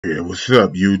Yeah, what's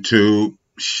up, YouTube?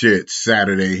 Shit,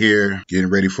 Saturday here. Getting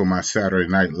ready for my Saturday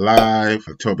Night Live,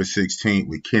 October 16th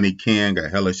with Kenny Ken. Got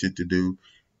hella shit to do.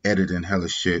 Editing hella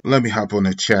shit. Let me hop on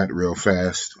the chat real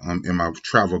fast. I'm in my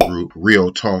travel group,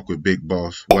 Real Talk with Big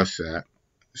Boss WhatsApp.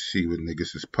 See what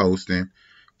niggas is posting.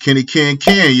 Kenny Ken,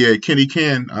 yeah, Kenny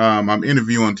Ken. I'm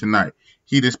interviewing tonight.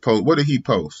 He just post. What did he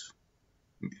post?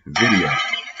 Video.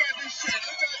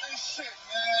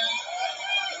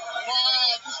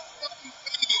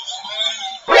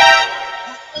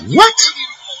 What?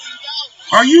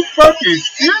 Are you fucking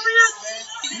serious?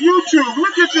 YouTube,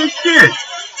 look at this shit.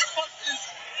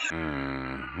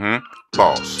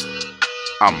 Boss.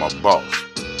 I'm a boss.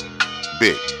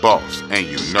 Big boss, and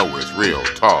you know it's real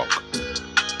talk.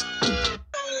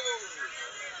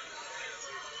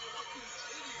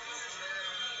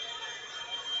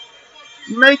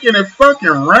 Making it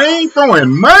fucking rain,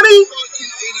 throwing money?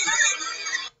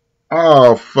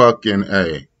 Oh, fucking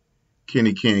A.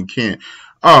 Kenny Ken.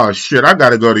 Oh, shit, I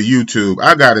gotta go to YouTube.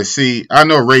 I gotta see. I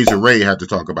know Razor Ray had to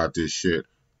talk about this shit.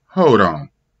 Hold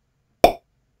on.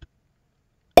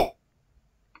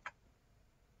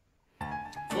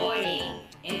 Warning,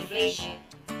 inflation.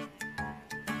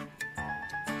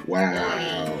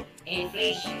 Wow. Warning,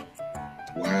 inflation.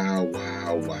 Wow.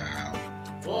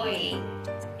 Warning,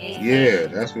 inflation. Yeah,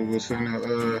 that's what was in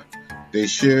the, they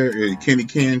shared, Kenny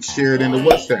Ken shared in the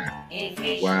WhatsApp.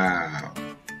 Inflation. Wow.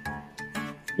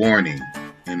 Warning,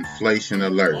 inflation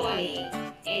alert. Warning,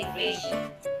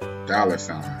 inflation. Dollar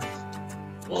signs.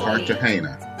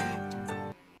 Cartagena.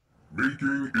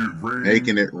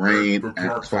 Making it rain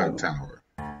at Clock Tower.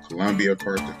 Colombia,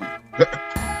 Cartagena.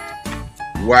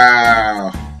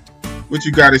 Wow. What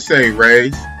you gotta say,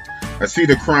 Rays? I see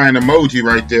the crying emoji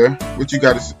right there. What you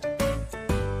gotta say?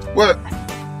 What?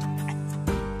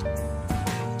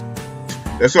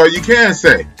 That's all you can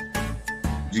say.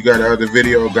 You got another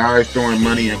video of guys throwing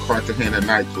money in Cartagena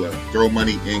nightclub. Throw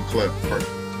money in club.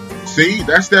 See?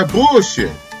 That's that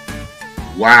bullshit.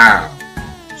 Wow.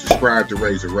 Subscribe to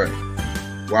Razor Ray.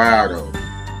 Wow, though.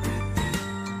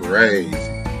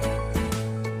 Crazy.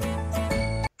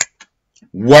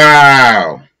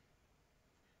 Wow.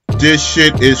 This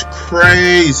shit is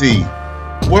crazy.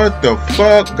 What the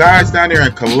fuck? Guys down there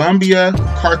in Colombia,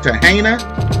 Cartagena,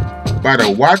 by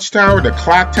the watchtower, the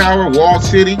clock tower, Wall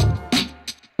City,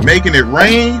 making it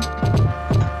rain?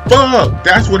 Fuck,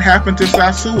 that's what happened to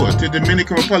Sosua, to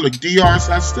Dominican Republic, DR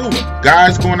Sosua.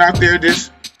 Guys going out there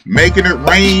just making it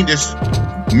rain, just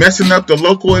messing up the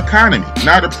local economy.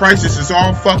 Now the prices is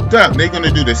all fucked up. They're going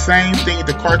to do the same thing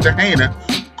to Cartagena.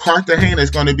 Cartagena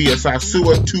is going to be a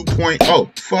Sosua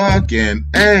 2.0. Fucking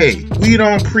A. We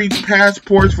don't preach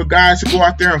passports for guys to go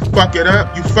out there and fuck it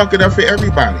up. You fuck it up for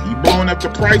everybody. You blowing up the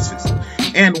prices.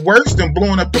 And worse than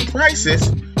blowing up the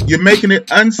prices, you're making it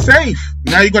unsafe.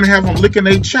 Now you're going to have them licking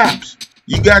their chops.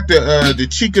 You got the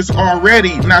chicas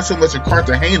already, not so much in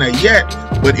Cartagena yet,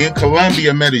 but in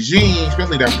Colombia, Medellin,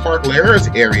 especially that Park Lares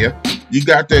area, you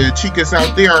got the chicas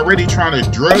out there already trying to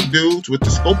drug dudes with the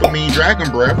scopamine dragon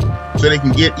breath so they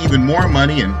can get even more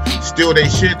money and steal their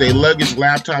shit, their luggage,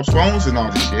 laptops, phones, and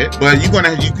all the shit. But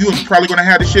you're probably gonna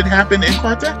have the shit happen in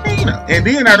Cartagena. And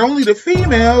then not only the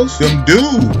females, them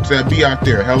dudes that be out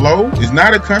there. Hello? It's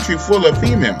not a country full of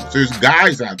females. There's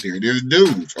guys out there. There's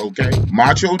dudes, okay?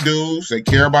 Macho dudes. They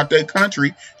care about their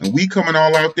country, and we coming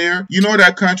all out there. You know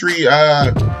that country,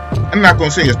 I'm not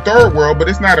gonna say it's third world, but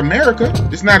it's not America.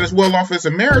 It's not as well off as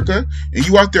America. And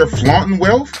you out there flaunting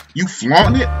wealth, you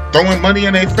flaunting it, throwing money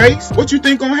in their face. What you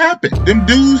think gonna happen? Them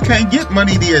dudes can't get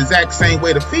money the exact same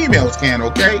way the females can,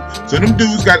 okay? So them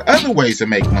dudes got other ways to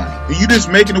make money. And you just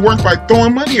making it work by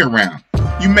throwing money around.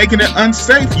 You making it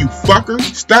unsafe, you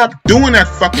fuckers. Stop doing that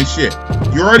fucking shit.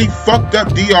 You already fucked up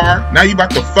DR. Now you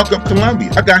about to fuck up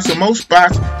Colombia. I got some more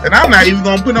spots that I'm not even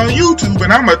gonna put on YouTube,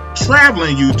 and I'm a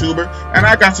traveling YouTuber, and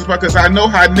I got some spots because I know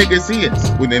how niggas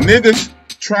is. When the niggas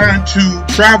trying to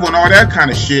travel and all that kind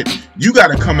of shit, you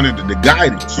gotta come under the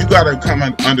guidance. You gotta come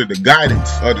under the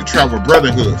guidance of the Travel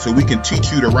Brotherhood so we can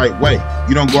teach you the right way.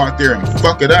 You don't go out there and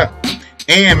fuck it up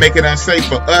and make it unsafe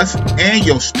for us and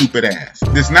your stupid ass.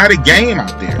 It's not a game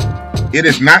out there. It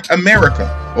is not America,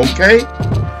 okay?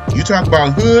 You talk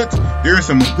about hoods, there are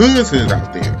some hoods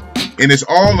out there. And it's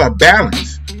all a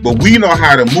balance. But we know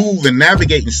how to move and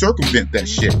navigate and circumvent that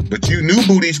shit. But you new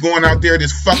booties going out there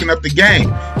just fucking up the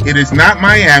game. It is not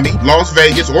Miami, Las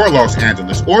Vegas, or Los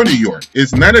Angeles, or New York.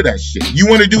 It's none of that shit. You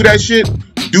want to do that shit?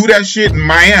 Do that shit in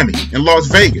Miami and Las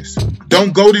Vegas.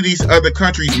 Don't go to these other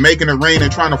countries making it rain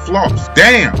and trying to floss.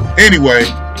 Damn. Anyway,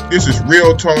 this is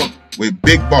Real Talk with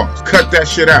Big Boss. Cut that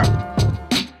shit out.